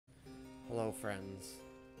Hello, friends.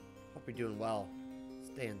 Hope you're doing well,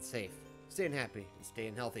 staying safe, staying happy, and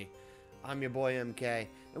staying healthy. I'm your boy MK,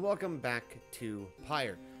 and welcome back to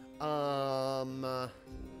Pyre. I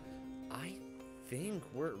think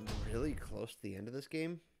we're really close to the end of this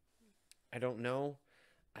game. I don't know.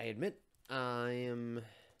 I admit should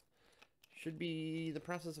be the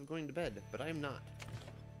process of going to bed, but I am not.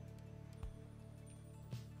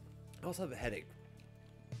 I also have a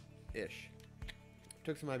headache-ish.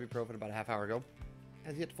 Took some ibuprofen about a half hour ago.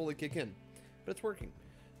 Has yet to fully kick in, but it's working.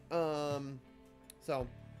 So,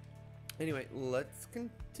 anyway, let's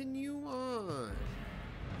continue on.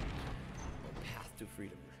 Path to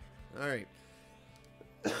freedom. Alright.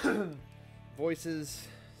 Voices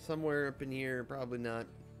somewhere up in here, probably not.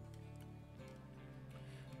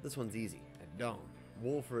 This one's easy. At dawn,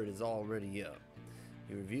 Wolfred is already up.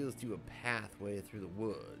 He reveals to you a pathway through the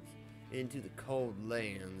woods, into the cold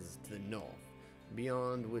lands to the north,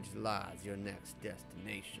 beyond which lies your next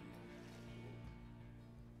destination.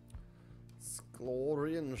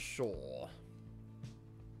 Sklorian Shore.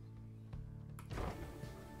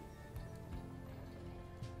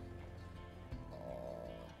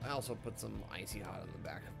 I also put some icy hot on the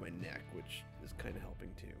back of my neck, which is kind of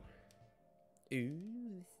helping too.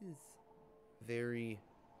 Ooh, this is very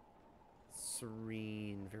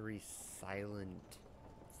serene, very silent.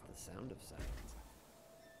 It's the sound of silence.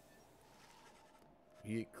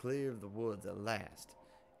 You get clear of the woods at last,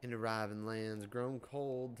 and arrive in lands grown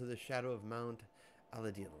cold to the shadow of Mount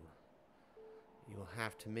Aladil. You will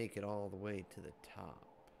have to make it all the way to the top.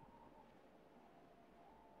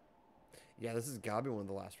 Yeah, this has got to be one of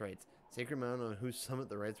the last rites. Sacred mountain on whose summit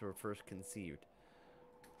the rites were first conceived.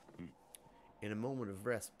 In a moment of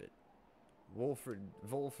respite,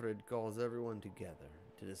 Wolfred calls everyone together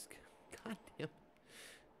to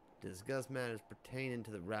discuss matters pertaining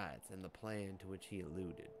to the rites and the plan to which he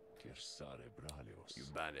alluded. You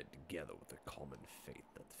bind it together with a common faith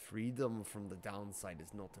that freedom from the downside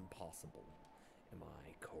is not impossible. Am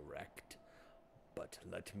I correct? But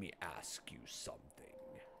let me ask you something.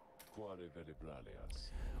 What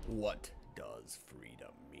does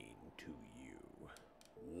freedom mean to you?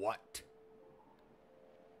 What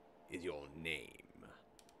is your name?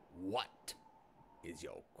 What is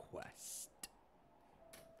your quest?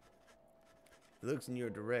 He looks in your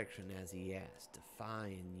direction as he asks,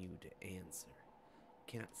 defying you to answer.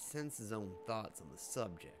 He cannot sense his own thoughts on the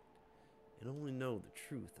subject, and only know the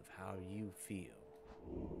truth of how you feel.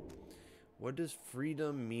 What does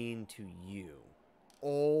freedom mean to you?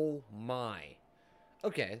 Oh my.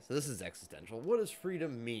 Okay, so this is existential. What does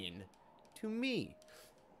freedom mean to me?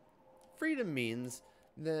 Freedom means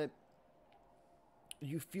that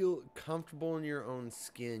you feel comfortable in your own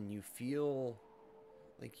skin. You feel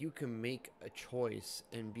like you can make a choice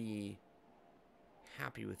and be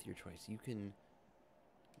happy with your choice. You can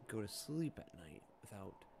go to sleep at night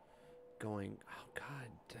without going, oh God,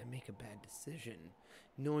 did I make a bad decision?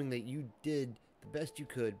 Knowing that you did the best you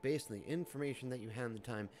could based on the information that you had at the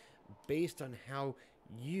time, based on how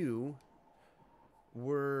you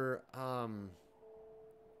were,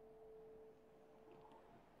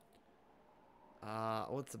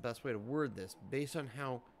 what's the best way to word this? Based on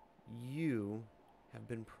how you have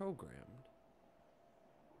been programmed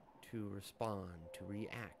to respond, to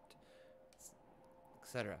react,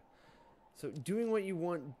 etc. So doing what you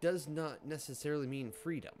want does not necessarily mean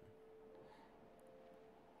freedom.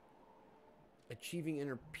 Achieving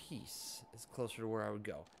inner peace is closer to where I would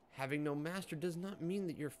go. Having no master does not mean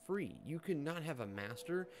that you're free. You can not have a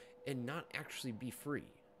master and not actually be free.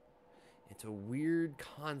 It's a weird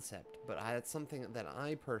concept, but that's something that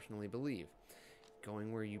I personally believe.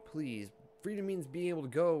 Going where you please. Freedom means being able to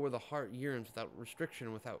go where the heart yearns without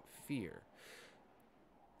restriction, without fear.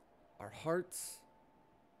 Our hearts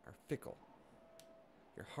are fickle.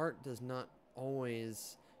 Your heart does not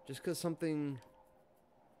always, just because something,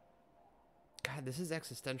 God, this is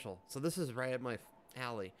existential, so this is right at my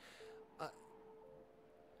alley.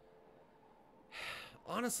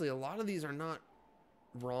 Honestly, a lot of these are not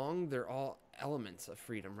wrong. They're all elements of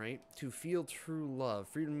freedom, right? To feel true love.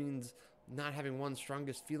 Freedom means not having one's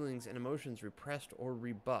strongest feelings and emotions repressed or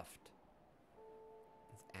rebuffed.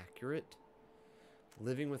 It's accurate.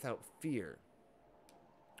 Living without fear.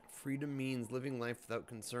 Freedom means living life without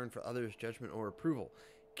concern for others' judgment or approval.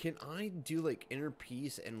 Can I do like inner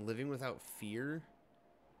peace and living without fear?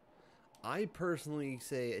 I personally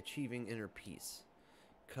say achieving inner peace.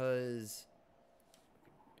 Because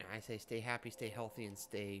I say stay happy, stay healthy, and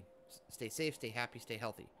stay safe, stay happy, stay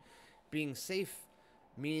healthy. Being safe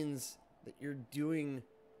means that you're doing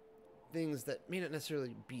things that may not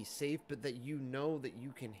necessarily be safe, but that you know that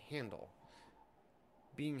you can handle.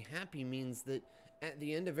 Being happy means that at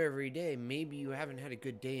the end of every day, maybe you haven't had a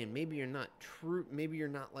good day, and maybe you're not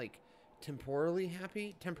like temporarily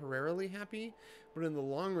happy, but in the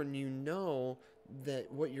long run, you know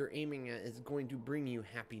that what you're aiming at is going to bring you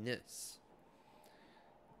happiness.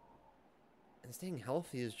 And staying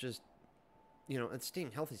healthy is just, it's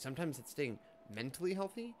staying healthy. Sometimes it's staying mentally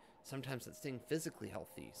healthy. Sometimes it's staying physically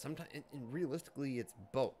healthy. Sometimes, and realistically, it's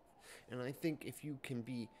both. And I think if you can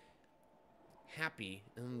be happy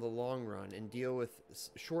in the long run and deal with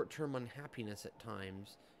short-term unhappiness at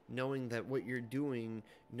times, knowing that what you're doing,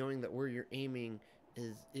 knowing that where you're aiming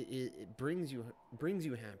is it brings you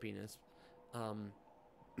happiness.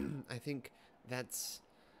 I think that's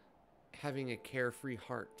having a carefree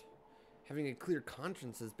heart. Having a clear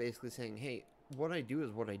conscience is basically saying, hey, what I do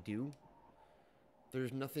is what I do.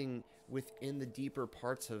 There's nothing within the deeper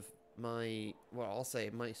parts of my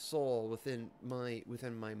soul, within my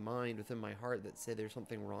mind, within my heart, that say there's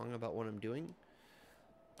something wrong about what I'm doing.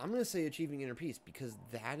 I'm going to say achieving inner peace, because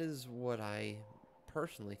that is what I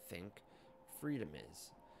personally think freedom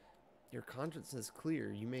is. Your conscience is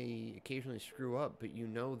clear. You may occasionally screw up, but you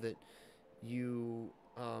know that you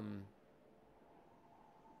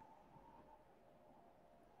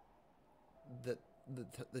that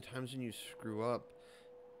the times when you screw up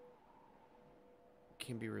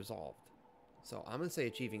can be resolved. So I'm going to say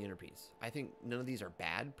achieving inner peace. I think none of these are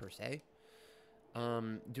bad per se.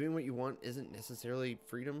 Doing what you want isn't necessarily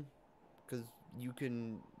freedom, because you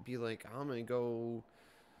can be like, I'm going to go,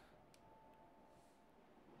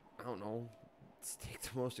 I don't know, let's take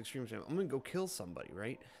the most extreme example. I'm going to go kill somebody,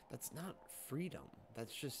 right? That's not freedom.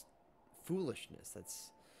 That's just foolishness.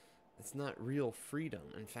 That's not real freedom.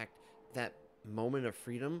 In fact, that moment of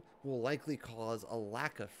freedom will likely cause a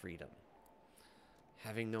lack of freedom.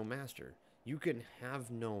 Having no master. You can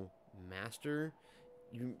have no master.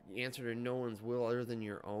 You answer to no one's will other than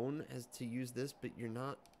your own, as to use this, but you're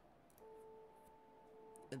not.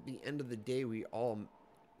 At the end of the day, we all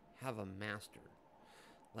have a master.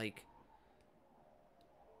 Like,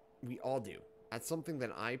 we all do. That's something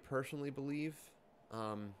that I personally believe.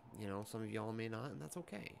 Some of y'all may not, and that's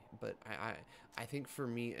okay. But I think for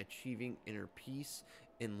me, achieving inner peace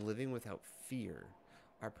and living without fear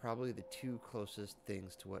are probably the two closest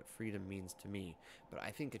things to what freedom means to me. But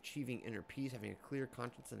I think achieving inner peace, having a clear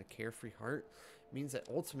conscience and a carefree heart, means that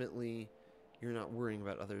ultimately you're not worrying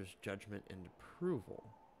about others' judgment and approval.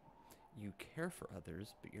 You care for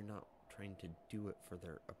others, but you're not trying to do it for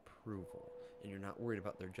their approval. And you're not worried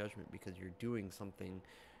about their judgment because you're doing something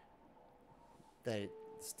that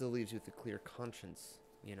still leaves you with a clear conscience,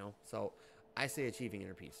 So I say achieving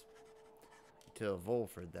inner peace. To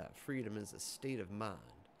Volford, that freedom is a state of mind,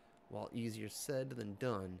 while easier said than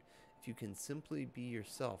done. If you can simply be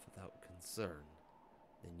yourself without concern,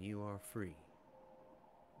 then you are free.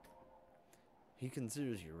 He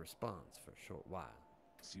considers your response for a short while.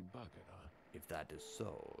 If that is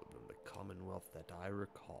so, then the commonwealth that I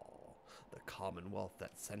recall, the commonwealth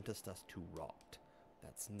that sentenced us to rot,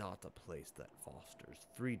 that's not a place that fosters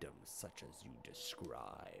freedom such as you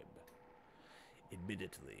describe.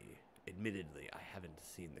 Admittedly, I haven't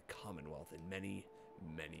seen the Commonwealth in many,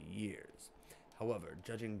 many years. However,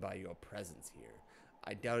 judging by your presence here,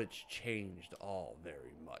 I doubt it's changed all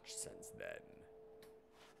very much since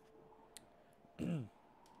then.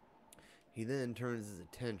 He then turns his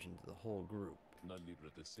attention to the whole group.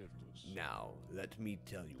 Now, let me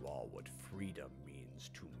tell you all what freedom means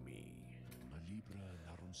to me.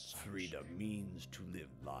 Freedom means to live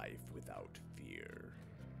life without fear.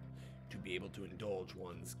 To be able to indulge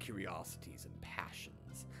one's curiosities and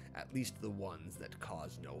passions, at least the ones that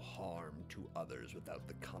cause no harm to others, without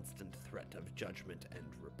the constant threat of judgment and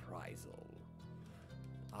reprisal.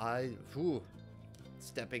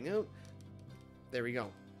 Stepping out. There we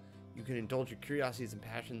go. You can indulge your curiosities and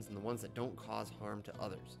passions in the ones that don't cause harm to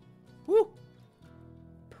others. Woo!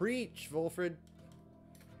 Preach, Volfred.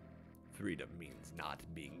 Freedom means not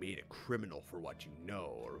being made a criminal for what you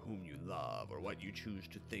know, or whom you love, or what you choose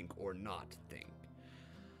to think or not think.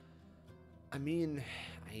 I mean,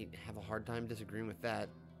 I have a hard time disagreeing with that.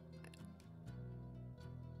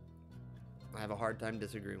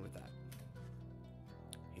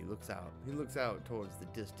 He looks out towards the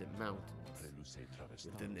distant mountains.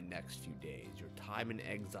 Within the next few days, your time in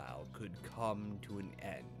exile could come to an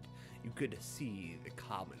end. You could see the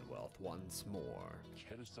Commonwealth once more.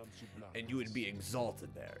 And you would be exalted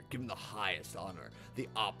there, given the highest honor, the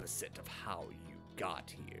opposite of how you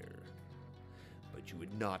got here. But you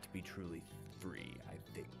would not be truly free, I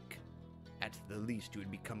think. At the least, you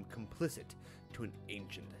would become complicit to an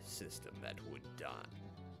ancient system that would dine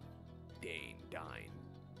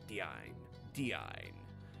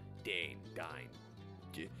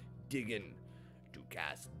Pt.9, digging to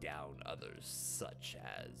cast down others such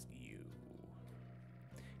as you.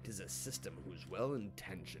 'Tis a system whose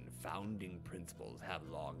well-intentioned founding principles have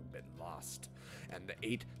long been lost, and the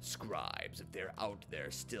 8 scribes, if they're out there,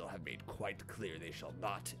 still have made quite clear they shall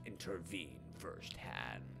not intervene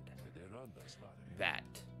firsthand.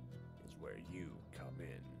 That is where you come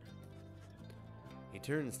in. He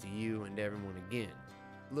turns to you and everyone again,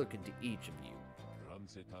 looking to each of you.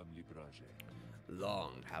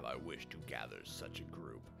 Long have I wished to gather such a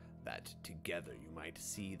group, that together you might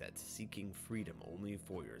see that seeking freedom only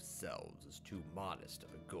for yourselves is too modest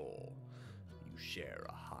of a goal. You share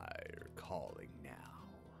a higher calling now.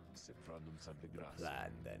 The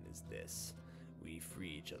plan then is this. We free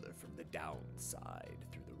each other from the downside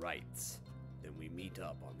through the rights. Then we meet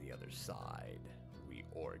up on the other side. We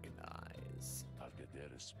organize.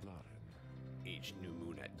 Each new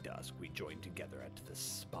moon at dusk, we join together at the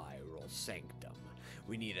Spiral Sanctum.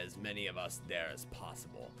 We need as many of us there as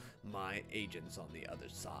possible. My agents on the other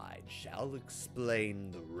side shall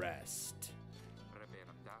explain the rest.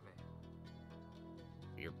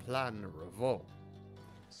 You're planning a revolt.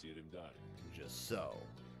 Just so.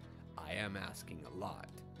 I am asking a lot.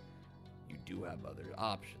 You do have other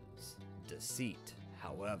options. Deceit,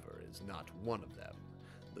 however, is not one of them.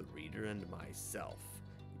 The reader and myself,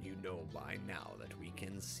 you know by now that we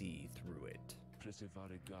can see through it.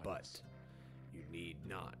 But you need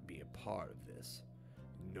not be a part of this,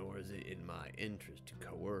 nor is it in my interest to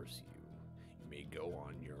coerce you. You may go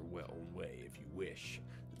on your own way if you wish,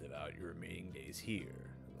 live out your remaining days here,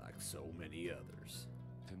 like so many others.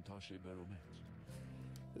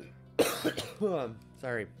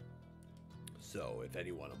 Sorry. So, if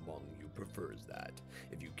anyone among you prefers that,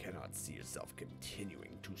 if you cannot see yourself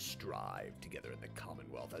continuing to strive together in the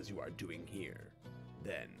Commonwealth as you are doing here,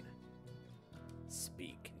 then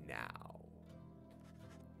speak now.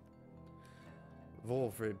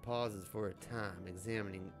 Wolfred pauses for a time,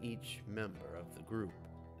 examining each member of the group.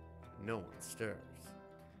 No one stirs.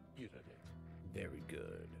 Very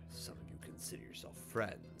good. Some of you consider yourself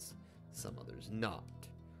friends, some others not.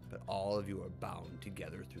 But all of you are bound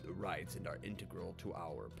together through the rights and are integral to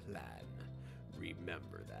our plan.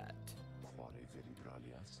 Remember that.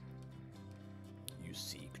 You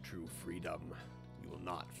seek true freedom. You will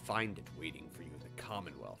not find it waiting for you in the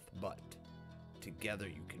Commonwealth, but together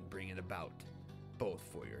you can bring it about, both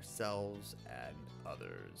for yourselves and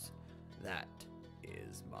others. That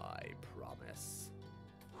is my promise.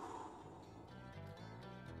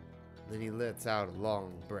 Then he lets out a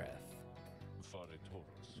long breath.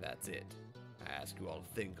 That's it. I ask you all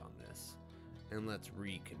to think on this, and let's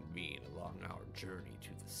reconvene along our journey to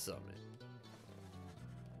the summit.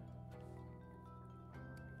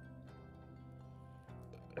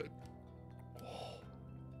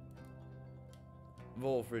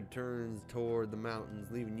 Wolfred turns toward the mountains,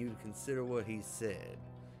 leaving you to consider what he said,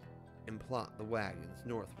 and plot the wagon's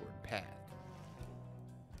northward path.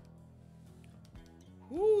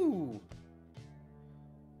 Ooh!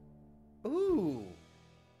 Ooh!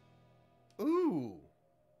 Ooh!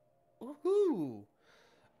 Ooh!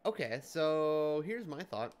 Okay, so here's my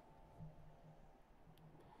thought.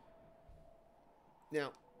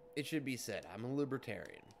 Now, it should be said, I'm a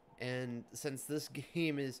libertarian. And since this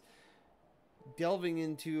game is delving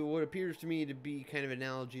into what appears to me to be kind of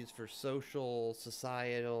analogies for social,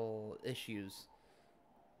 societal issues,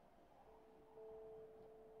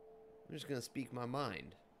 I'm just going to speak my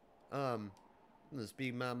mind. I'm going to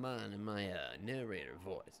speak my mind in my narrator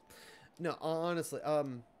voice. No, honestly,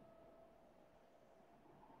 when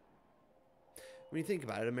you think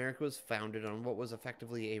about it, America was founded on what was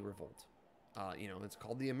effectively a revolt. It's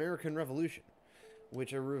called the American Revolution,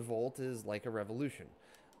 which a revolt is like a revolution.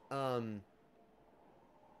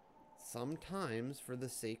 Sometimes for the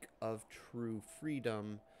sake of true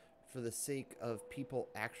freedom, for the sake of people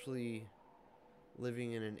actually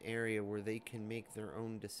living in an area where they can make their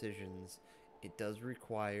own decisions, it does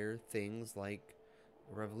require things like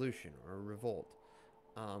a revolution or a revolt.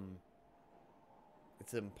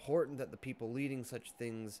 It's important that the people leading such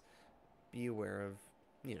things be aware of,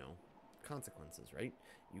 consequences, right?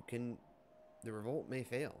 The revolt may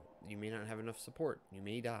fail. You may not have enough support. You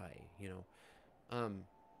may die,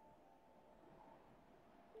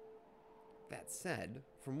 That said,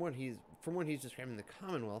 from what he's describing the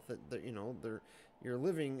Commonwealth, that you're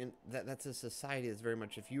living in that's a society that's very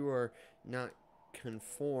much, if you are not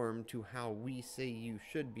conform to how we say you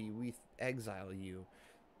should be, we exile you.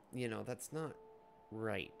 That's not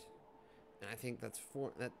right. And I think that's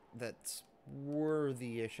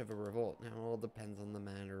worthy-ish of a revolt. Now, it all depends on the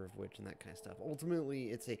manner of which and that kind of stuff.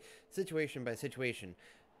 Ultimately, it's a situation by situation.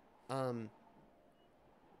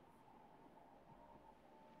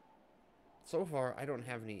 So far, I don't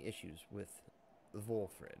have any issues with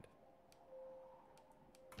Volfred.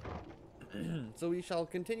 So we shall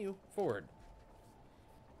continue forward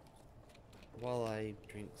while I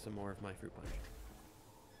drink some more of my fruit punch.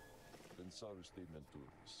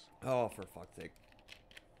 Oh, for fuck's sake.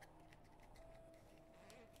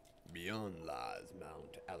 Beyond lies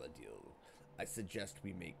Mount Aladil. I suggest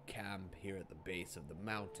we make camp here at the base of the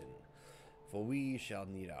mountain, for we shall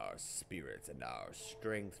need our spirits and our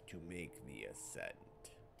strength to make the ascent.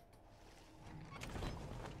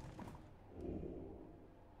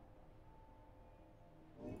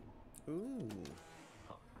 Ooh.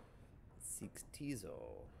 Seeks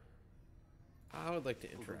Tizo. I would like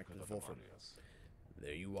to interact with Wolfram.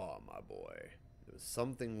 There you are, my boy. There was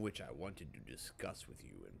something which I wanted to discuss with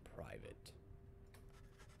you in private.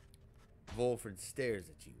 Volfred stares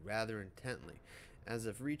at you rather intently, as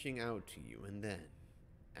if reaching out to you, and then,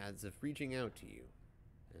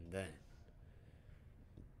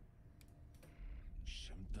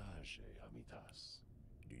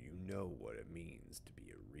 Do you know what it means to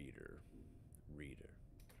be a reader?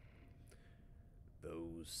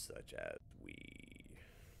 Those such as we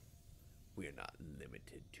are not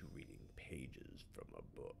limited to reading pages from a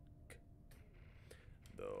book.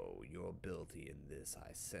 Though your ability in this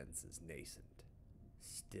I sense is nascent,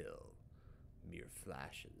 still, mere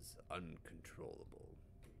flashes, uncontrollable.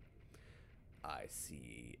 I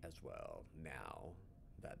see as well now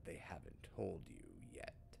that they haven't told you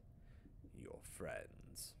yet. Your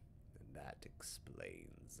friends, and that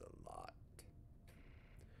explains a lot.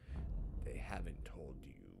 They haven't told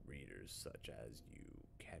you, readers such as you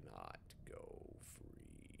cannot go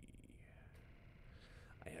free.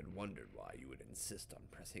 I had wondered why you would insist on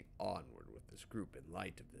pressing onward with this group in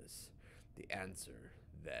light of this. The answer,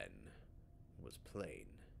 then, was plain.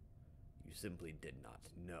 You simply did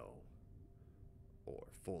not know, or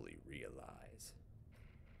fully realize.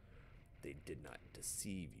 They did not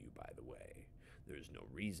deceive you, by the way. There is no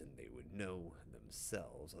reason they would know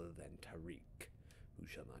themselves other than Tariq, who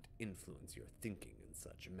shall not influence your thinking in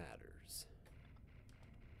such matters.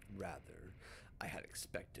 Rather, I had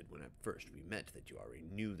expected when at first we met that you already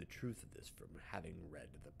knew the truth of this from having read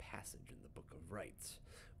the passage in the Book of Rites,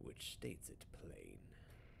 which states it plain.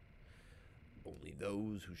 Only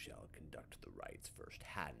those who shall conduct the rites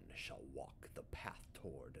firsthand shall walk the path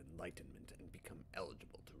toward enlightenment and become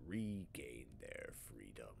eligible to regain their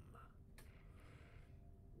freedom.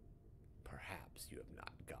 Perhaps you have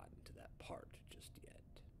not gotten to that part just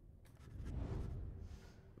yet.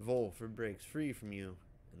 Volfred breaks free from you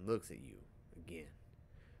and looks at you again.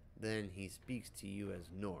 Then he speaks to you as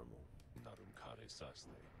normal.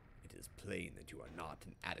 It is plain that you are not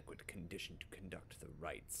in adequate condition to conduct the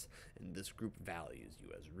rites, and this group values you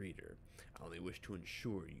as reader. I only wish to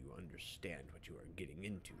ensure you understand what you are getting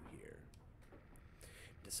into here.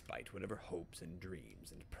 Despite whatever hopes and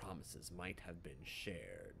dreams and promises might have been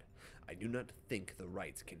shared, I do not think the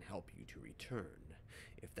rites can help you to return,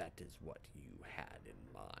 if that is what you had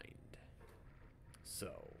in mind.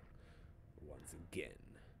 So, once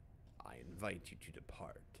again, I invite you to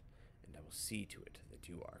depart, and I will see to it that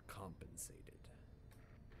you are compensated.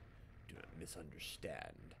 Do not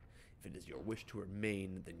misunderstand. If it is your wish to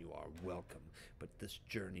remain, then you are welcome, but this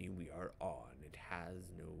journey we are on, it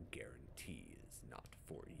has no guarantees, not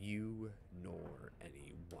for you nor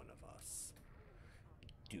any one of us.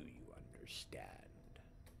 Do you understand?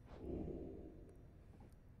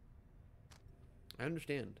 I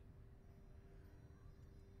understand.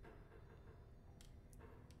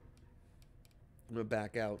 I'm gonna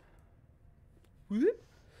back out. Whoop.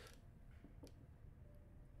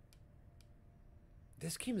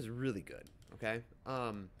 This game is really good. Okay.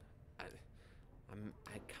 I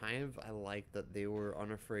like that they were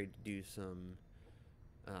unafraid to do some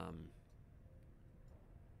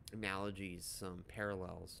analogies, some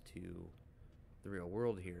parallels to the real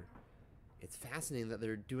world here. It's fascinating that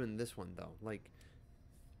they're doing this one though. Like,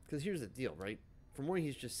 because here's the deal, right? From what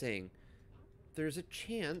he's just saying, there's a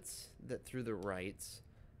chance that through the rites,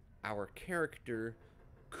 our character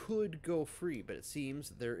could go free, but it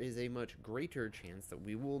seems there is a much greater chance that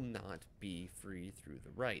we will not be free through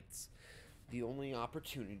the rites. The only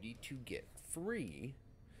opportunity to get free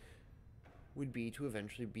would be to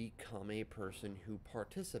eventually become a person who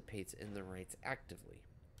participates in the rites actively.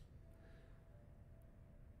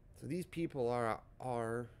 So these people are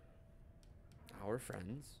our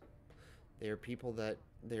friends. They are people that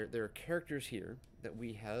they're characters here that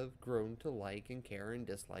we have grown to like and care and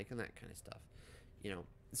dislike and that kind of stuff. You know,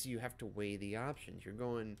 so you have to weigh the options. You're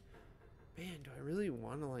going, man, do I really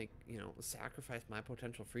want to, like, you know, sacrifice my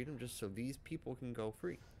potential freedom just so these people can go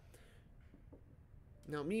free?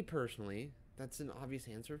 Now, me personally, that's an obvious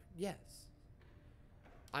answer. Yes.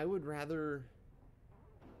 I would rather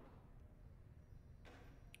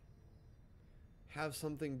have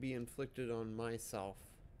something be inflicted on myself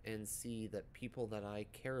and see that people that I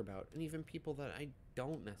care about, and even people that I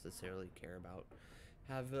don't necessarily care about,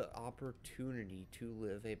 have the opportunity to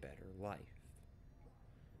live a better life.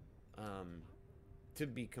 To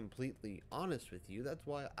be completely honest with you, that's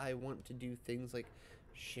why I want to do things like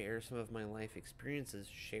share some of my life experiences,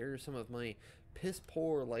 share some of my piss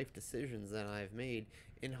poor life decisions that I've made,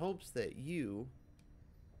 in hopes that you,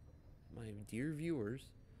 my dear viewers,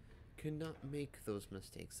 cannot make those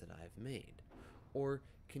mistakes that I've made, or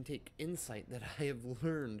can take insight that I have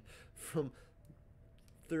learned from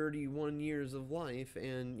 31 years of life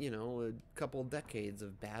and, you know, a couple decades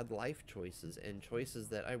of bad life choices and choices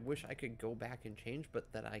that I wish I could go back and change,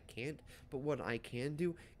 but that I can't. But what I can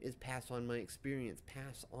do is pass on my experience,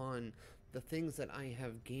 pass on the things that I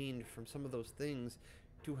have gained from some of those things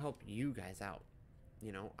to help you guys out.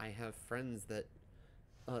 You know, I have friends that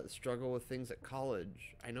struggle with things at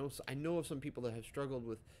college. I know of some people that have struggled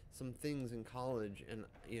with some things in college, and,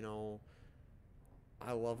 you know,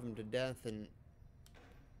 I love them to death, and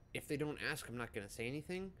if they don't ask, I'm not going to say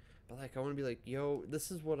anything. But, like, I want to be like, yo,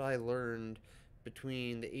 this is what I learned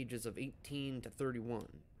between the ages of 18 to 31.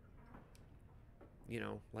 You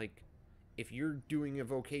know, like, if you're doing a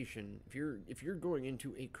vocation, if you're going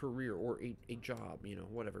into a career or a job, you know,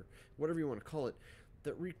 whatever you want to call it,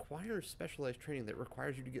 that requires specialized training, that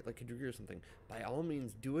requires you to get, like, a degree or something, by all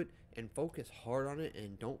means do it and focus hard on it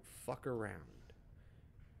and don't fuck around.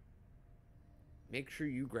 Make sure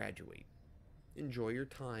you graduate. Enjoy your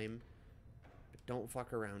time, but don't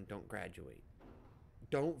fuck around, don't graduate.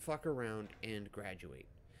 Don't fuck around and graduate.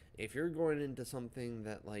 If you're going into something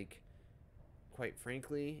that, like, quite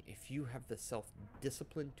frankly, if you have the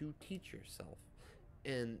self-discipline to teach yourself,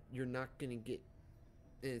 and you're not going to get,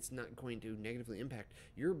 and it's not going to negatively impact,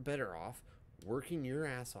 you're better off working your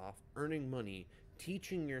ass off, earning money,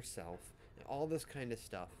 teaching yourself, and all this kind of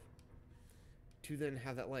stuff, to then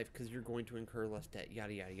have that life, because you're going to incur less debt,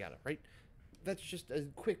 yada, yada, yada, right? That's just a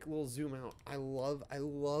quick little zoom out. I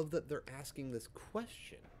love that they're asking this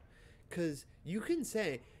question, because you can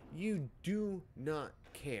say you do not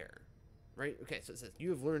care, right? Okay, so it says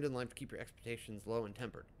you have learned in life to keep your expectations low and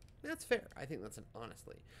tempered. That's fair. I think that's an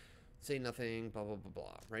honestly. Say nothing, blah blah blah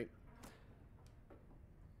blah, right?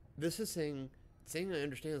 This is saying I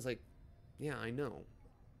understand is like, yeah, I know.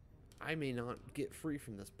 I may not get free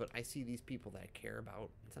from this, but I see these people that I care about,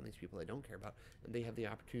 and some of these people I don't care about, and they have the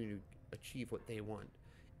opportunity to achieve what they want.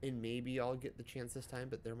 And maybe I'll get the chance this time,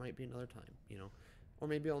 but there might be another time, you know, or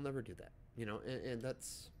maybe I'll never do that, you know. And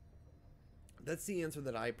that's the answer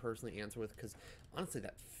that I personally answer with, because honestly,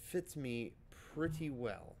 that fits me pretty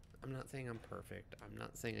well. I'm not saying I'm perfect. I'm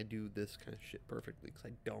not saying I do this kind of shit perfectly, because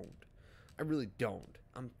I don't. I really don't.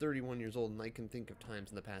 I'm 31 years old, and I can think of times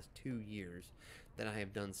in the past 2 years that I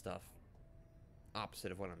have done stuff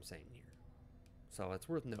opposite of what I'm saying here. So it's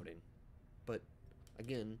worth noting. But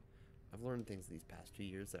again, I've learned things these past 2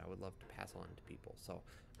 years that I would love to pass on to people. So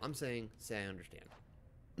I'm saying, say I understand.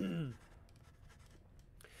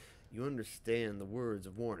 You understand the words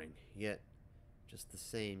of warning, yet just the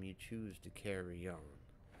same you choose to carry on.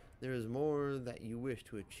 There is more that you wish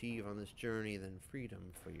to achieve on this journey than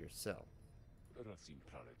freedom for yourself.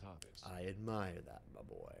 I admire that, my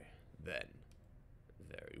boy. Then,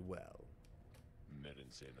 very well.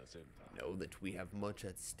 Know that we have much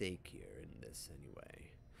at stake here in this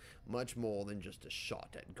anyway. Much more than just a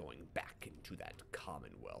shot at going back into that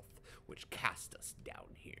commonwealth which cast us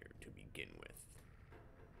down here to begin with.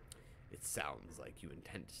 It sounds like you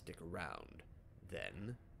intend to stick around.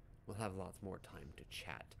 Then, we'll have lots more time to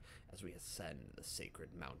chat as we ascend the sacred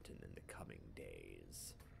mountain in the coming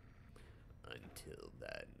days. Until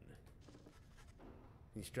then.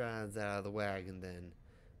 He strides out of the wagon then,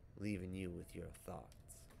 leaving you with your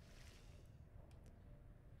thoughts.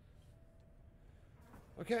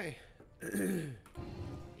 Okay. You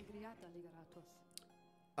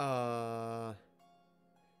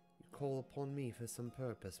call upon me for some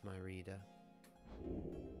purpose, my reader.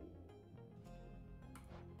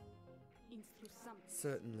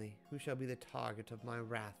 Certainly. Who shall be the target of my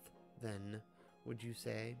wrath, then, would you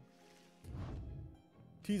say?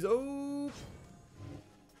 Tizo!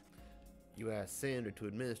 You asked Sandra to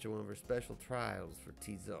administer one of her special trials for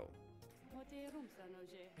Tizo.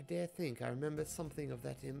 I dare think I remember something of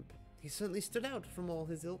that imp. He certainly stood out from all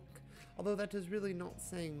his ilk, although that is really not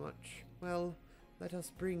saying much. Well, let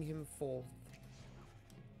us bring him forth.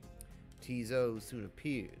 Pt.9 soon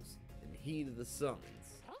appears in heat of the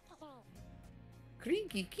summons.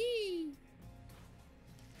 Creaky key!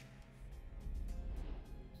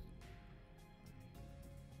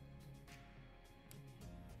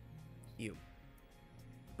 You.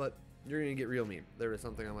 But you're gonna get real mean. There was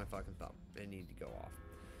something on my fucking thumb. It needed to go off.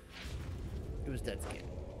 It was dead skin.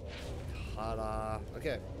 Ta-da.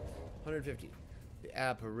 Okay. 150. The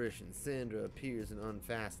apparition Sandra appears and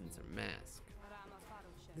unfastens her mask.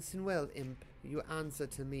 Listen well, imp. You answer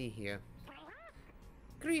to me here.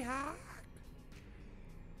 Grihak!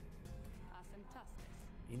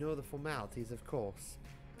 You know the formalities, of course.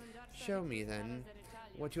 Show me, then,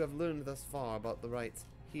 what you have learned thus far about the rites.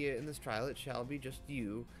 Here in this trial it shall be just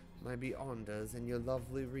you, my beyonders, and your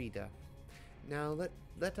lovely reader. Now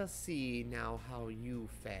let us see now how you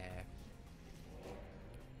fare.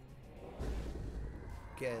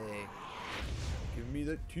 Okay. Give me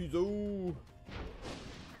that Tizo.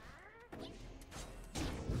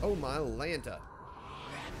 Oh my Lanta.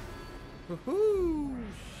 Woohoo!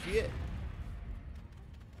 Shit.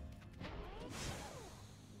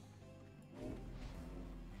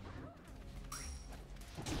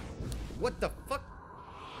 What the fuck?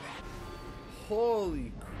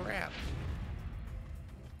 Holy crap.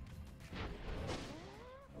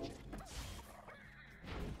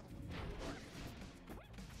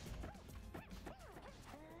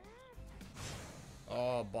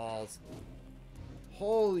 Oh, balls.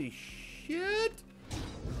 Holy shit.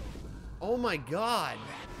 Oh my god.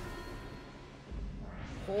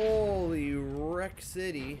 Holy wreck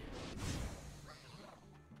city.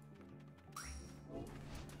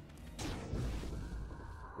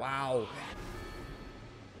 Wow.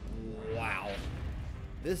 Wow.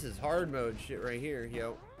 This is hard mode shit right here,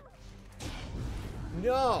 yo.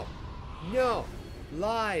 No. No.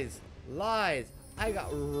 Lies. Lies. I got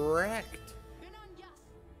wrecked.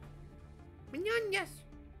 Yes.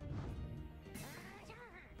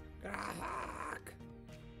 You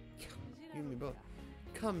and me both.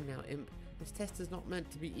 Come now, imp. This test is not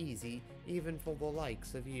meant to be easy, even for the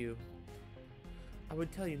likes of you. I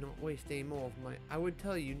would tell you not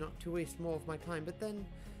to waste more of my time, but then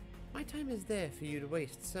my time is there for you to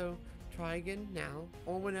waste, so try again now,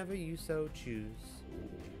 or whenever you so choose.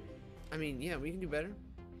 I mean, yeah, we can do better.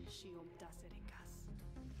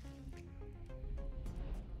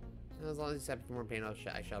 As long as it's happy for more pain,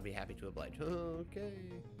 I shall be happy to oblige. Okay.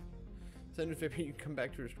 Send if you come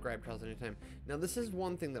back to describe trials anytime. Now, this is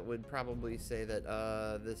one thing that would probably say that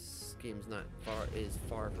this game's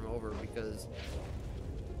far from over, because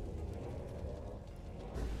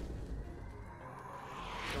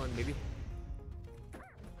come on, baby.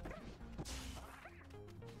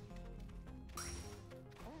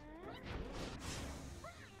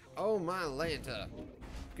 Oh my Lanta.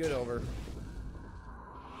 Good over.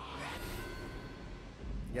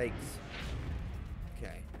 Yikes.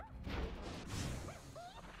 Okay.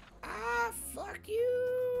 Ah, fuck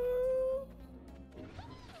you!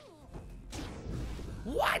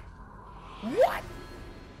 What? What?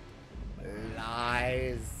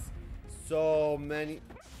 Lies. So many.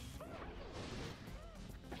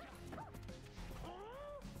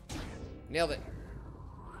 Nailed it.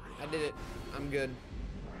 I did it. I'm good.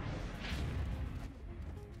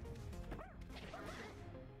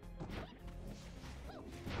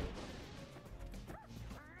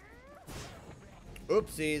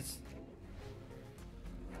 Oopsies.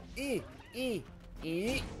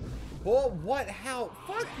 Boy, what? How?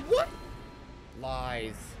 Fuck, what?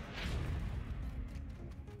 Lies.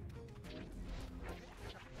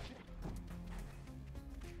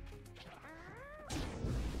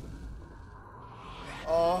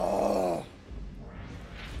 Oh.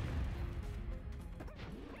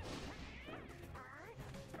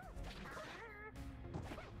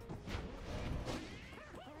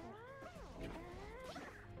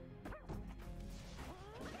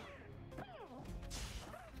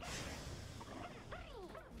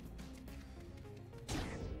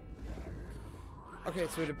 Okay,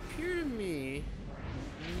 so it appeared to me,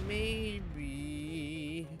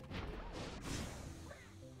 maybe...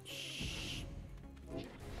 Shh.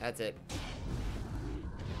 That's it.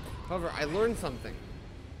 However, I learned something.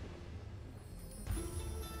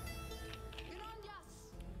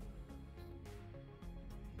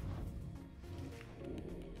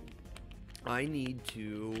 I need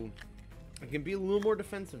to... I can be a little more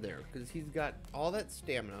defensive there, because he's got all that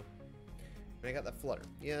stamina, and I got that flutter.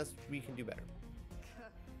 Yes, we can do better.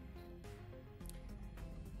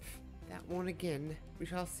 That one again. We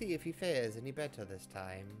shall see if he fares any better this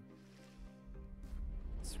time.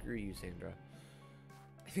 Screw you, Sandra.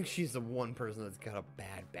 I think she's the one person that's got a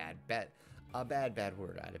bad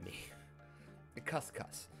word out of me. Cuss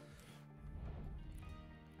cuss.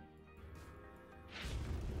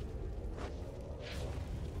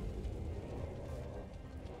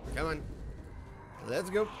 Come on. Let's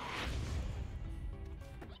go.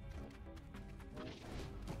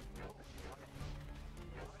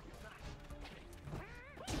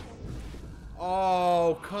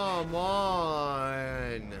 Oh, come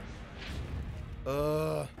on.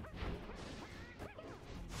 Well,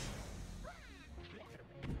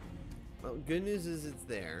 good news is it's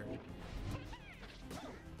there.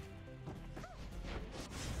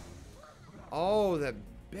 Oh, that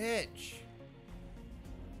bitch.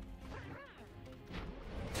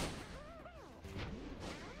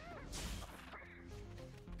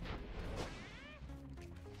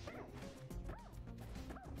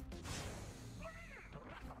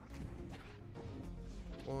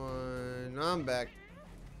 One, I'm back.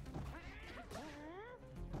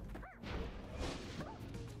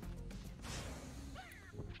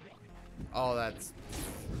 Oh, that's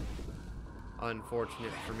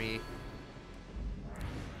unfortunate for me.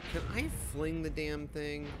 Can I fling the damn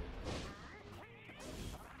thing?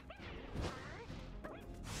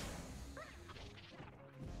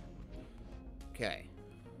 Okay.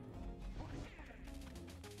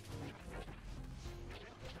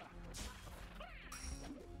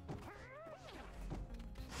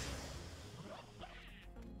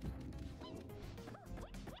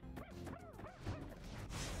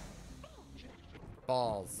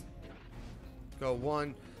 Balls. Go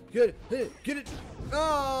one. Get it. Hit it. Get it.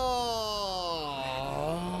 Oh!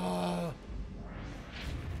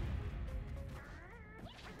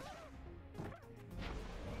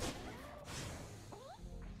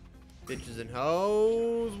 Bitches and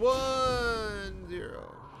hoes. 1-0.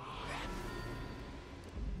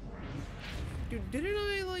 Dude, didn't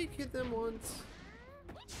I like hit them once?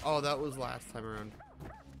 Oh, that was last time around.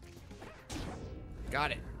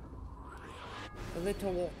 Got it. A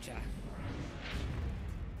little watcher.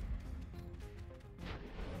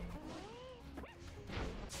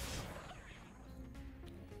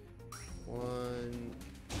 One.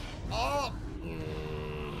 Oh!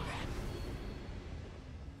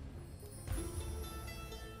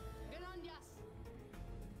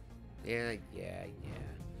 Yeah.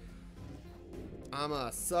 I'm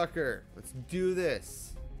a sucker. Let's do this.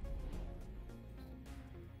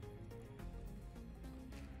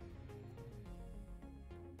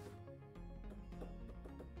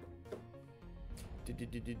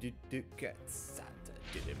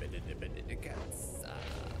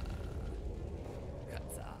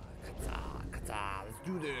 Let's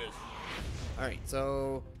do this. Alright,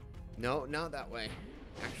 so no, not that way.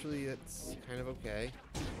 Actually, that's kind of okay.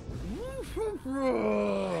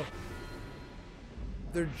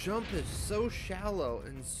 Their jump is so shallow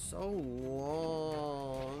and so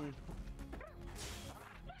long.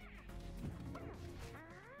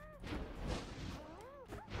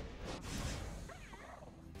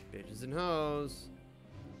 Bitches and hoes.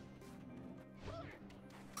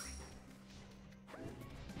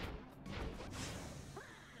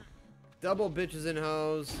 Double bitches and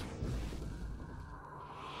hoes.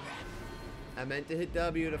 I meant to hit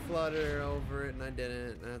W to flutter over it and I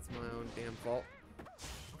didn't. That's my own damn fault.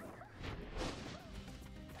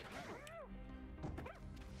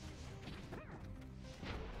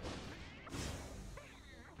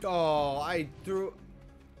 Oh, I threw.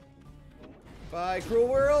 Bye, cruel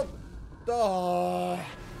world. Oh.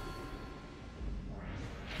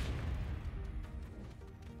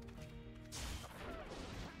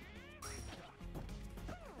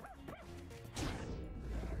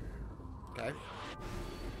 Okay.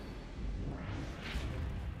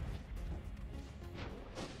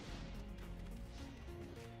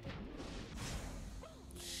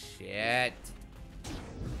 Shit.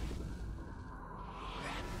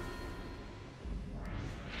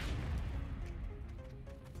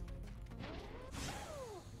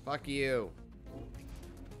 Fuck you.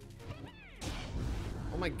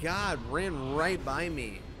 Oh my god, ran right by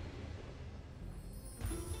me.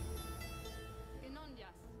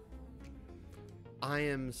 I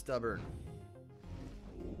am stubborn.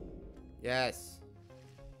 Yes.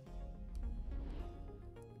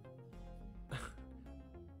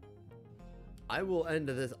 I will end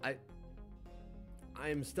this. I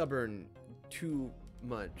am stubborn too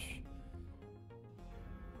much.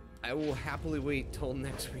 I will happily wait till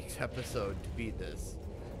next week's episode to beat this,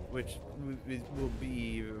 which will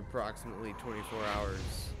be approximately 24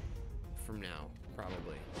 hours from now,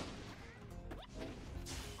 probably.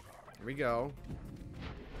 Here we go.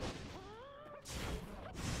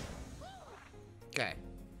 Okay.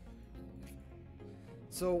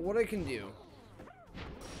 So what I can do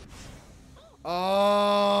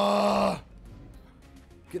Oh!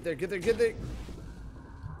 Get there, get there, get there.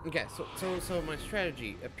 Okay, so my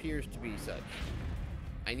strategy appears to be such.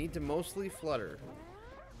 I need to mostly flutter.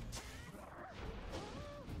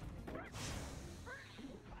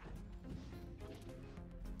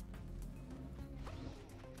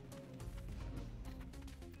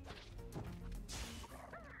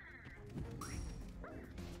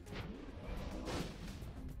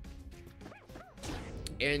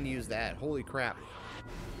 And use that. Holy crap.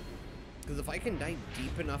 Because if I can dive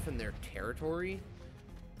deep enough in their territory...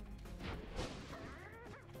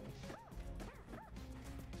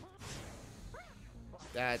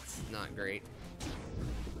 That's not great.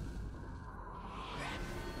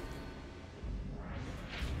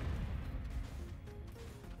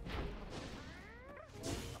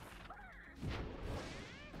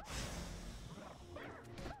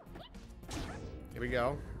 Here we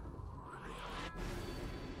go.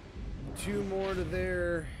 2 more to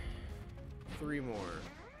there. 3 more.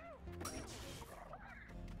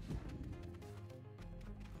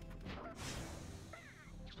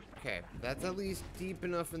 Okay, that's at least deep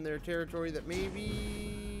enough in their territory that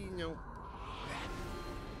maybe... Nope.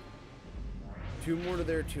 2 more to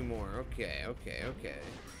there, 2 more. Okay, okay, okay.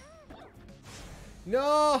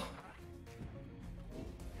 No!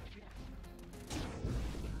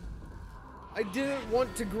 I didn't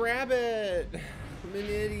want to grab it! I'm an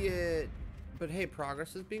idiot. But hey,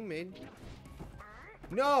 progress is being made.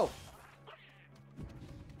 No!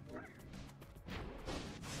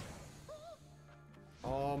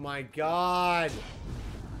 Oh my god!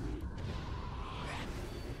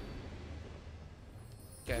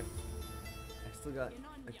 Okay. I still got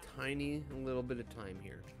a tiny little bit of time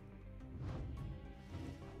here.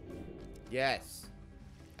 Yes.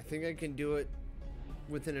 I think I can do it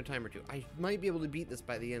within a time or 2. I might be able to beat this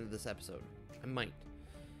by the end of this episode. I might.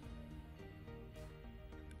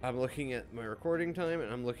 I'm looking at my recording time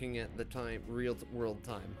and I'm looking at the time, real world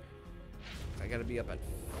time. I gotta be up at...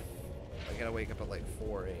 I gotta wake up at like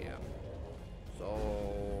 4 a.m.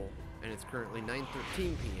 So... And it's currently 9:13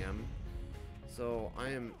 p.m. So I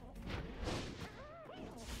am...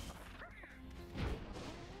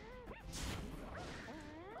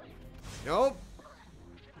 Nope!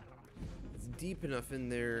 It's deep enough in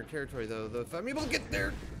their territory though, if I'm able to get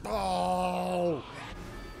there... Oh!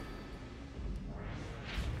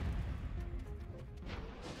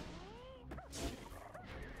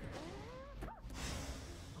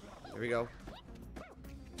 Here we go.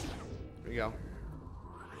 Here we go.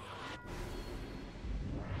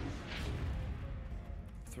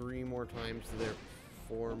 3 more times to there.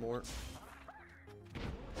 4 more.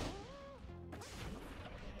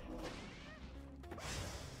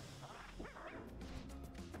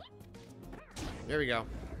 There we go.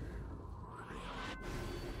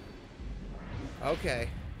 Okay.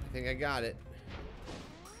 I think I got it.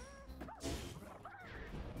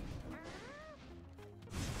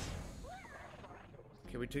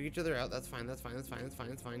 Okay, we took each other out. That's fine. That's fine. That's fine. That's fine.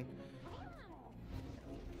 That's fine.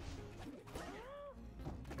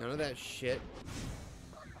 None of that shit.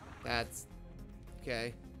 That's...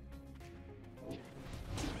 Okay.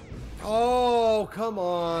 Oh, come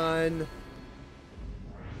on.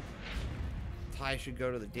 Ty should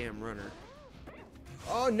go to the damn runner.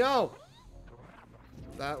 Oh, no.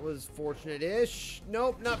 That was fortunate-ish.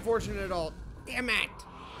 Nope, not fortunate at all. Damn it.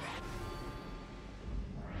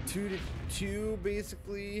 2 to 2,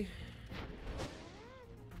 basically.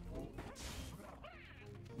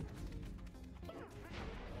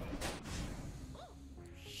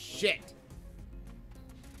 Shit.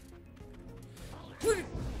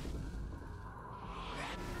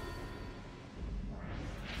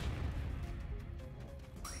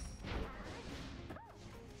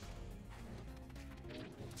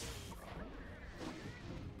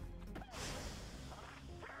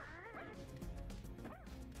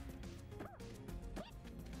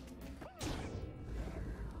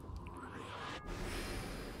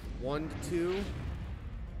 One to 2,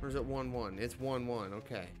 or is it 1-1? It's 1-1.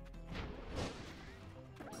 Okay.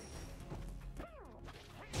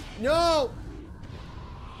 No!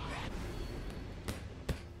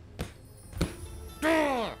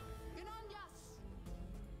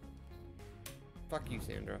 Fuck you,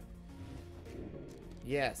 Sandra.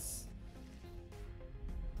 Yes.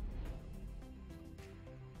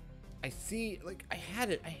 I see, like, I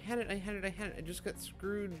had it. I just got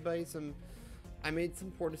screwed by some... I made some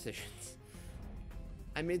poor decisions.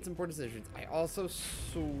 I also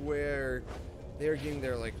swear they're getting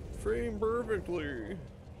there, like, frame perfectly.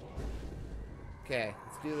 Okay,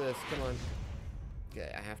 let's do this. Come on.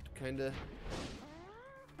 Okay, I have to kind of...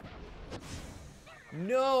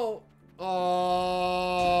 No!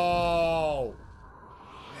 Oh!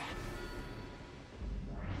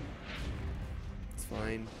 It's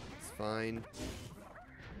fine. It's fine.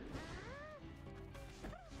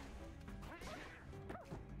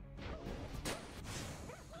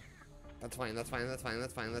 That's fine, that's fine, that's fine,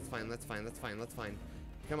 that's fine, that's fine, that's fine, that's fine, that's fine.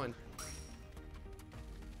 Come on.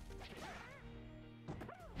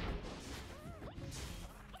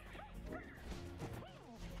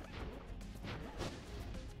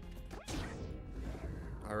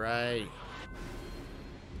 Alright.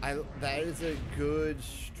 That is a good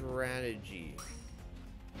strategy.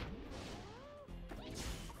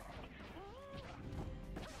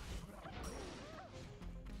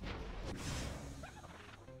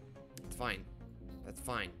 It's fine. That's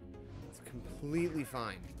fine. It's completely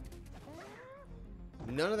fine.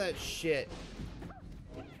 None of that shit.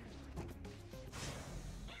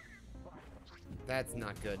 That's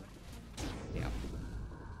not good. Yeah.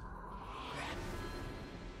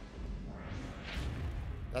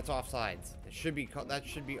 That's offsides. It should be that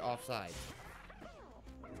should be offsides.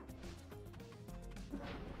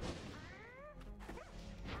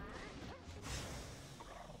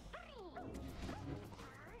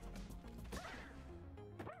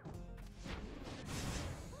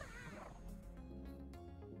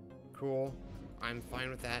 Cool. I'm fine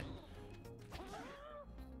with that.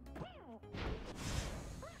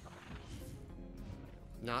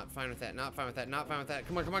 Not fine with that. Not fine with that. Not fine with that.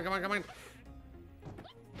 Come on, come on, come on, come on.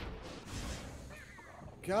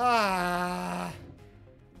 God.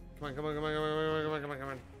 Come on, come on, come on, come on, come on, come on, come on, come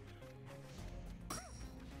on.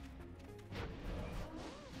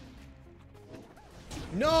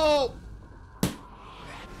 No!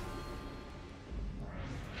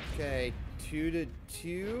 Okay,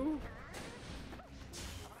 2-2.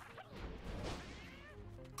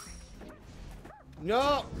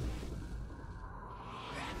 No!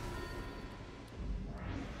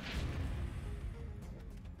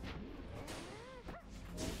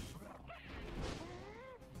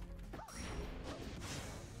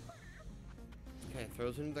 Okay,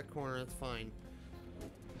 throws him into the corner, that's fine.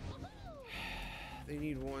 They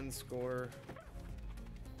need one score.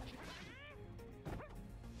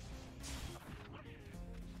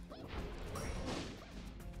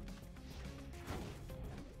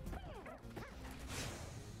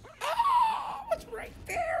 Oh, it's right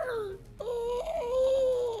there!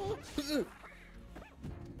 Oh!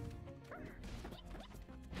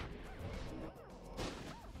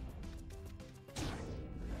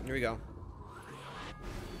 Here we go.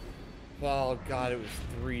 Oh god, it was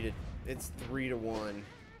 3-1. It's 3-1.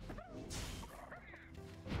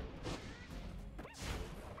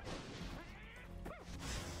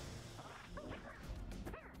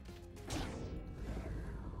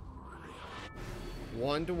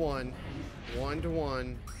 One to one.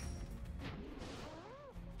 1-1.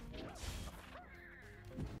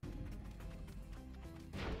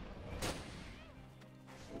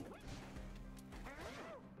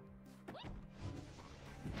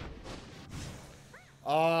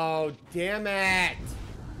 Oh, damn it!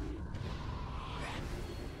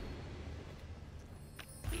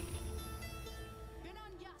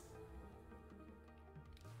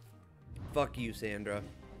 Fuck you, Sandra.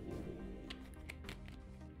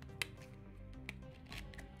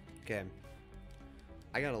 Okay.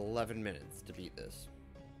 I got 11 minutes to beat this.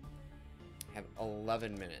 I have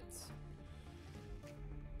 11 minutes.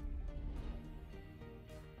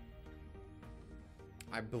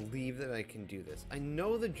 I believe that I can do this. I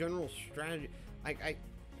know the general strategy.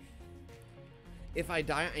 If I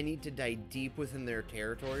die, I need to die deep within their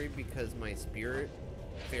territory because my spirit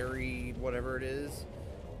fairy, whatever it is,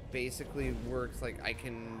 basically works like I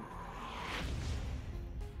can...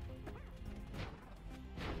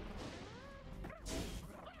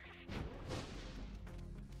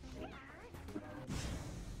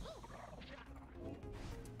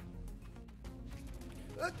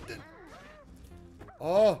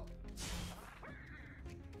 Oh!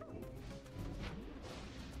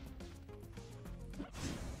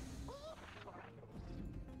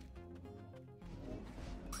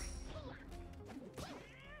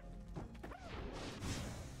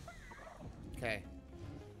 Okay.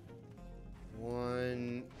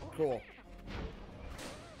 One. Cool.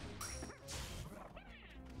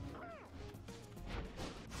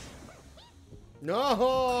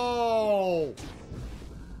 No!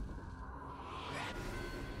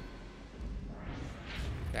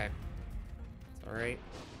 Okay. It's alright.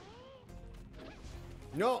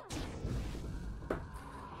 No!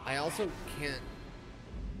 I also can't...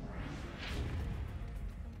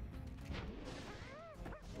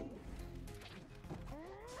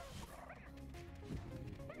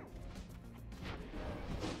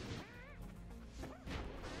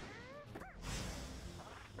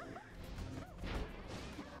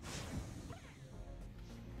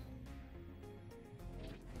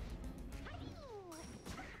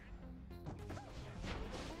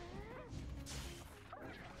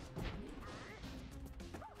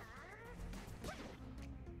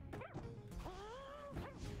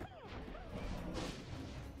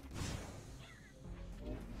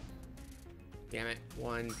 Damn it.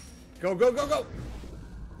 One. Go, go, go, go!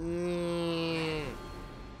 Mm.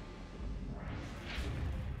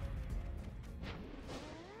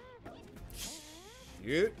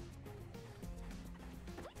 Good.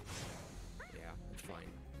 Yeah, it's fine.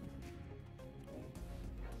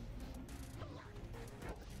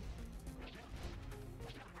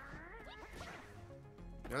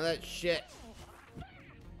 None of that shit.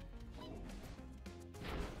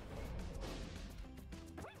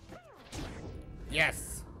 Yes.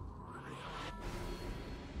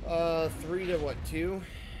 3 to what, 2?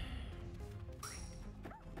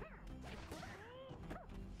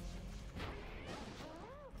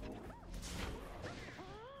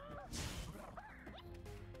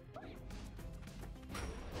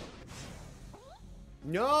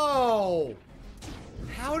 No!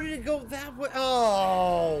 How did it go that way?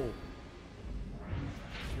 Oh!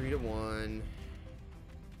 3 to 1.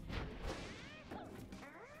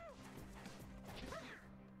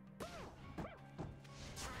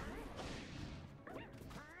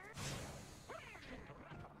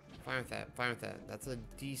 Fine with that. Fine with that. That's a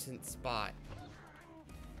decent spot.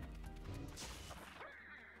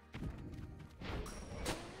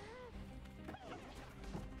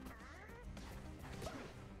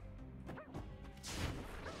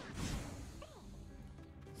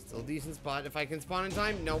 Still a decent spot. If I can spawn in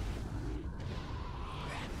time, nope.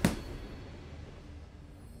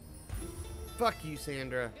 Fuck you,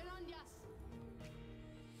 Sandra.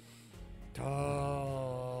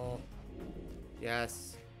 Oh.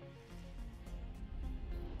 Yes.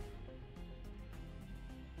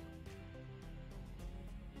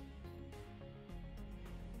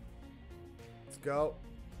 Let's go.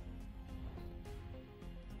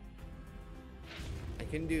 I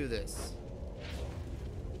can do this.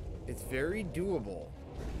 It's very doable.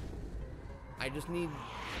 I just need,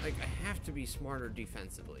 like, I have to be smarter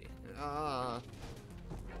defensively. Here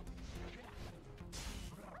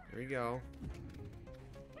we go.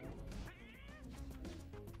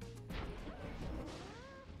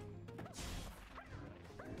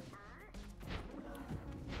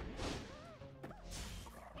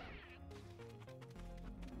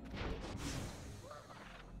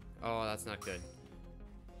 Oh, that's not good.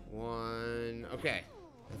 1. Okay.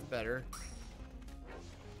 That's better.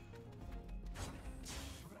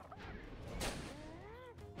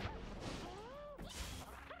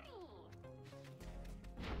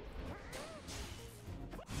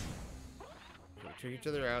 Trick each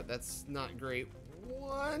other out. That's not great.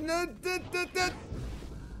 1. Not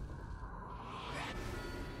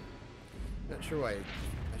sure why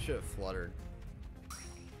I should have fluttered.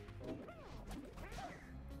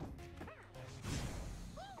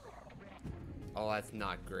 Oh, that's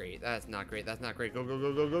not great. That's not great. That's not great. Go, go,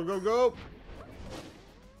 go, go, go, go, go!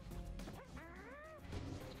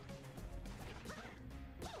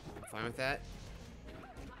 Fine with that.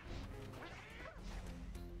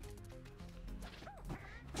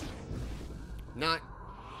 Not.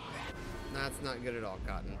 That's not good at all,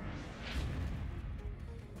 Cotton.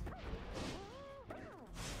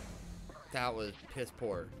 That was piss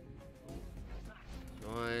poor.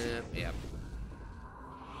 Yep.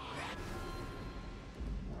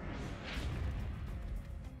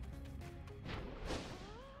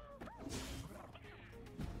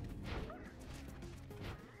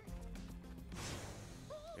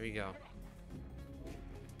 Here we go.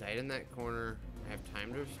 Died in that corner. I have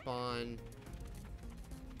time to respawn.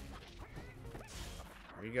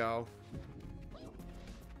 Here we go.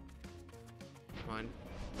 Come on.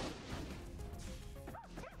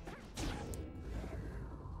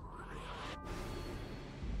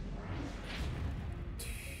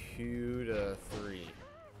 Two to 3.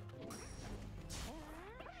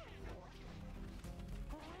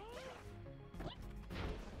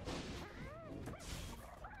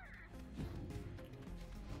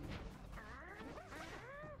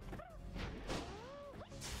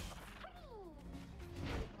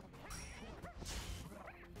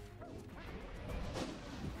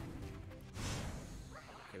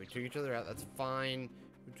 We took each other out. That's fine.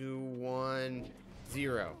 We do 1,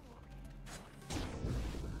 0.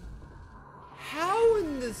 How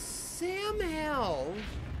in the Sam hell?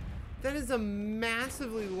 That is a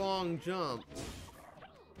massively long jump.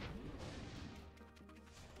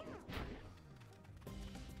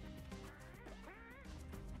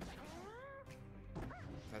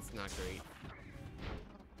 That's not great.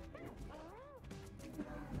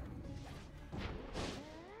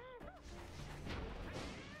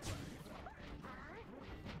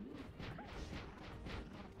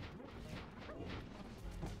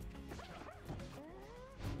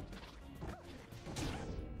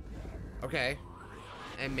 Okay,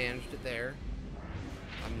 I managed it there.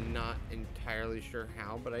 Not entirely sure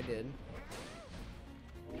how, but I did.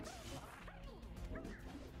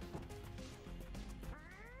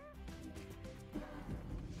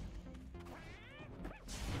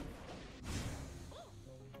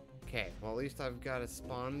 Okay, well at least I've got a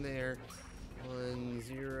spawn there. 1,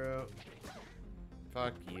 0.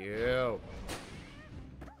 Fuck you.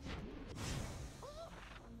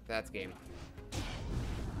 That's game.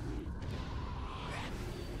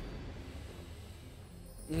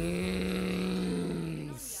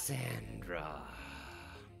 Sandra.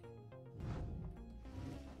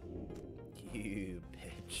 You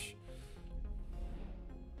bitch.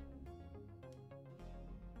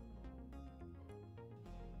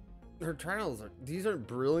 Her trials these aren't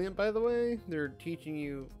brilliant, by the way. They're teaching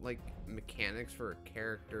you like mechanics for a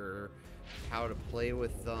character, how to play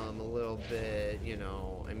with them a little bit, you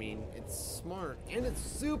know. I mean, it's smart and it's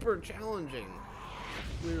super challenging.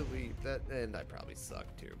 Clearly that, and I probably suck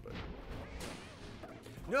too, but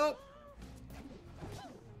nope.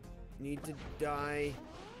 Need to die.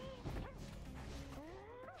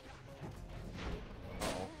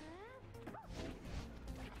 Uh-oh.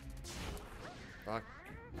 Fuck.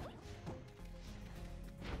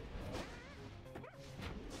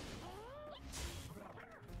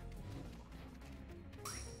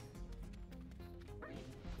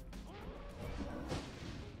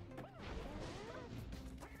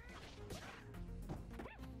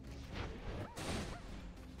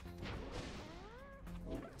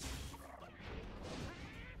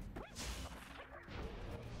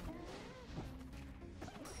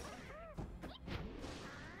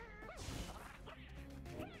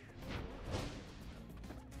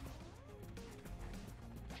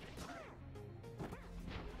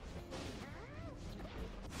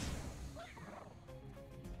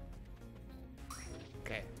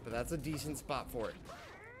 Okay, but that's a decent spot for it.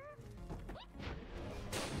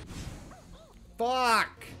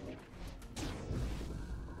 Fuck!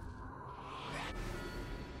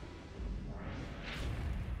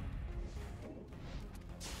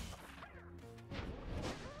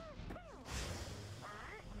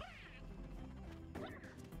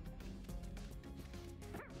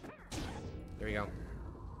 There we go.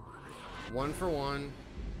 1 for 1.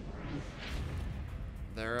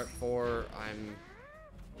 They're at 4. I'm...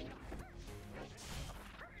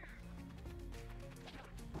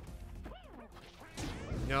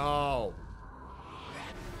 No!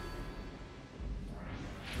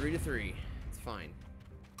 3 to 3. It's fine.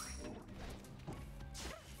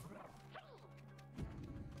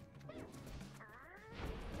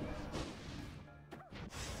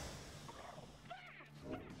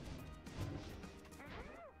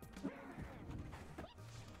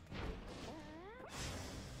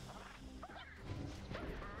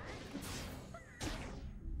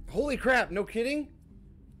 Holy crap, no kidding?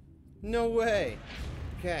 No way.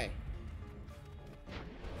 Okay.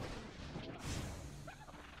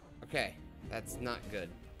 Okay, that's not good.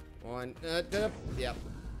 1, yep.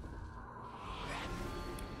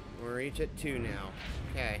 We're each at 2 now.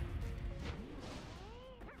 Okay.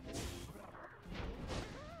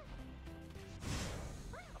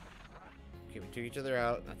 Okay, we took each other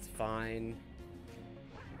out. That's fine.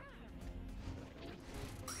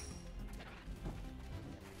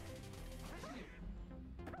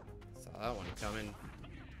 Saw that one coming.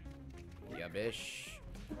 Yubbish.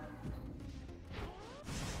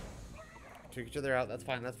 Took each other out. That's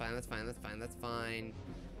fine. That's fine. That's fine. That's fine. That's fine.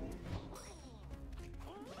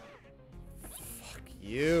 Fuck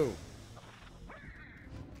you.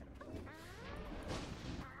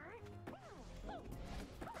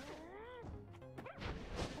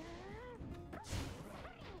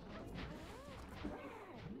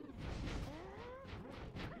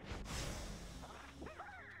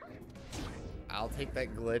 I'll take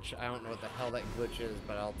that glitch. I don't know what the hell that glitch is,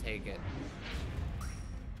 but I'll take it.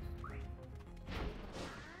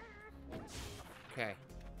 Okay.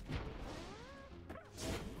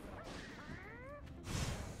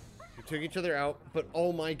 We took each other out, but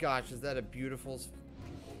oh my gosh, is that a beautiful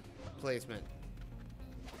placement?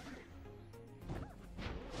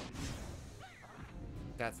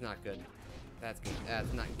 That's not good. That's game.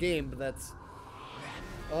 That's not game, but that's...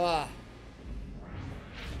 Ah.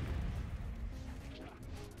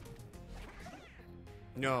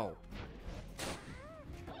 No.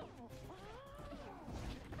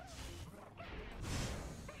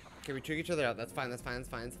 Okay, we took each other out. That's fine. That's fine. That's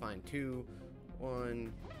fine. That's fine. 2,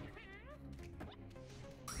 1.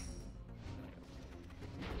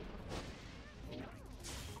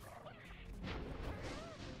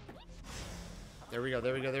 There we go.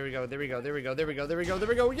 There we go. There we go. There we go. There we go. There we go. There we go. There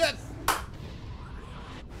we go. Yes.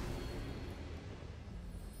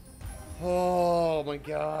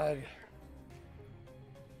 god.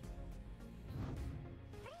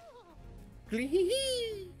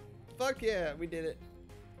 Fuck yeah, we did it.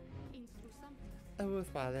 A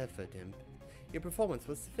worthwhile effort, Imp. Your performance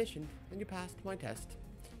was sufficient, and you passed my test.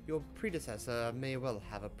 Your predecessor may well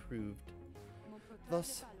have approved.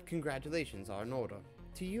 Thus, congratulations are in order.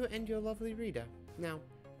 To you and your lovely reader. Now,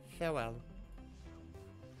 farewell.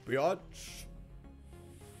 Biatch.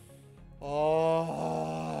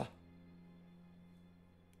 Oh.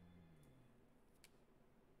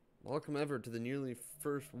 Welcome ever to the nearly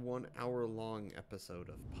first 1 hour long episode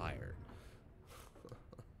of Pyre.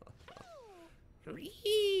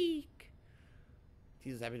 Reek!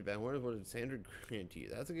 Teaser's happy to be born. What did Sandra grant to you?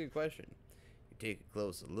 That's a good question. You take a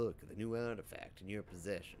closer look at the new artifact in your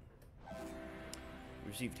possession. You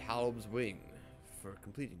received Halb's Wing for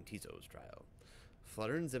completing Tizo's trial.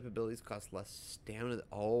 Flutter and Zip abilities cost less stamina.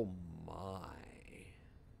 Oh my.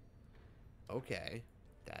 Okay.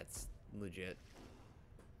 That's legit.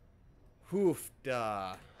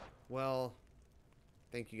 Hoofda. Well,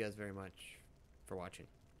 thank you guys very much for watching.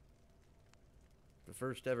 The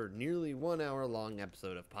first ever nearly 1 hour long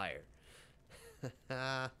episode of Pyre.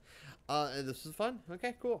 This was fun.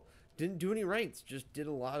 Okay, cool. Didn't do any ranks, just did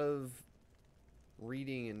a lot of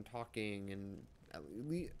reading and talking, and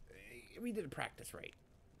we did a practice rate,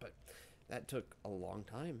 but that took a long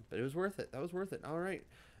time, but it was worth it. That was worth it. All right.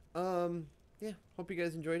 Yeah, hope you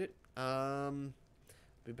guys enjoyed it.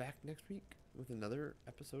 Be back next week with another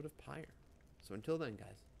episode of Pyre. So until then,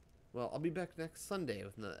 guys. Well, I'll be back next Sunday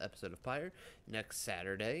with another episode of Pyre. Next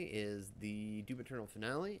Saturday is the Doom Eternal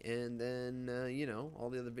finale, and then, you know, all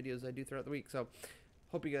the other videos I do throughout the week. So,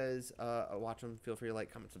 hope you guys watch them. Feel free to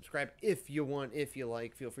like, comment, subscribe if you want, if you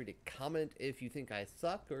like. Feel free to comment if you think I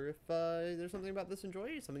suck, or if there's something about this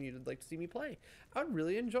something you'd like to see me play. I would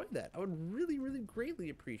really enjoy that. I would really, really greatly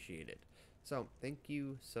appreciate it. So, thank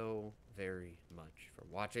you so very much for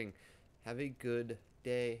watching. Have a good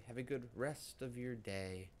day. Have a good rest of your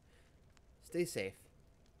day. Stay safe,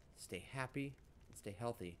 stay happy, and stay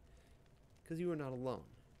healthy, because you are not alone,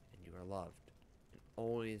 and you are loved. And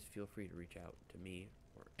always feel free to reach out to me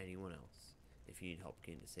or anyone else if you need help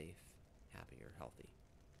getting safe, happy, or healthy.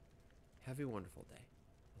 Have a wonderful day.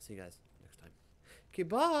 I'll see you guys next time. Okay,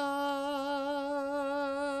 bye!